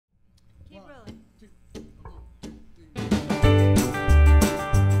Keep rolling.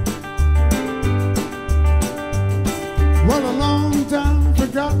 Well, a long time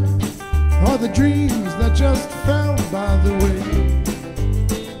forgotten are the dreams that just fell by the way.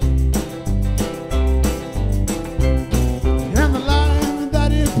 And the life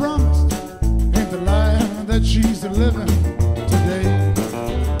that he promised ain't the life that she's living today.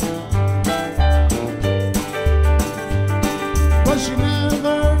 But she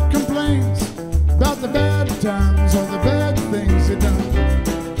never complains about the bad times or the bad things he done.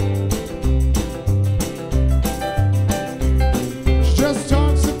 She just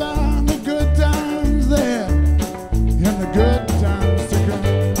talks about the good times there and the good times to come.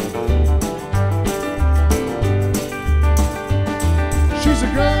 She's a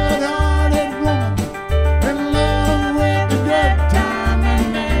good-hearted woman in love with the good timing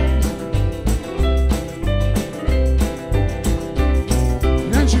man.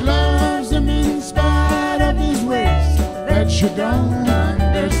 And she loves him in spite of his ways that she don't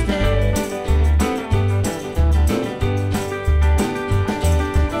understand.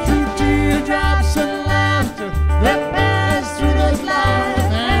 Through teardrops and laughter that pass through this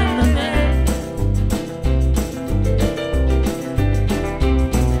life hand in hand.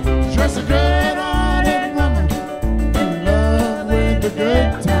 Just a good-hearted woman in love with the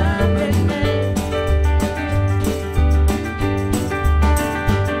good timing man.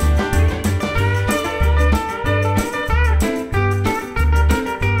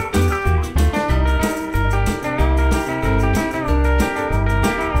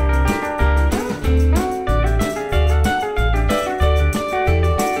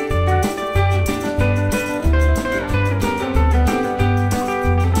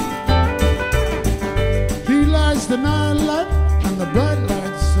 He lights the night light and the bright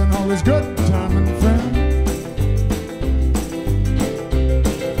lights and all his good timing friend.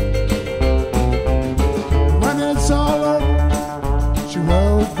 When it's all over, she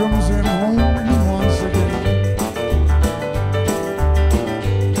welcomes him home once again.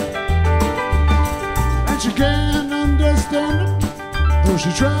 And she can't understand it, though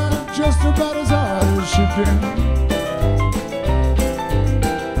she tried just about as hard as she can.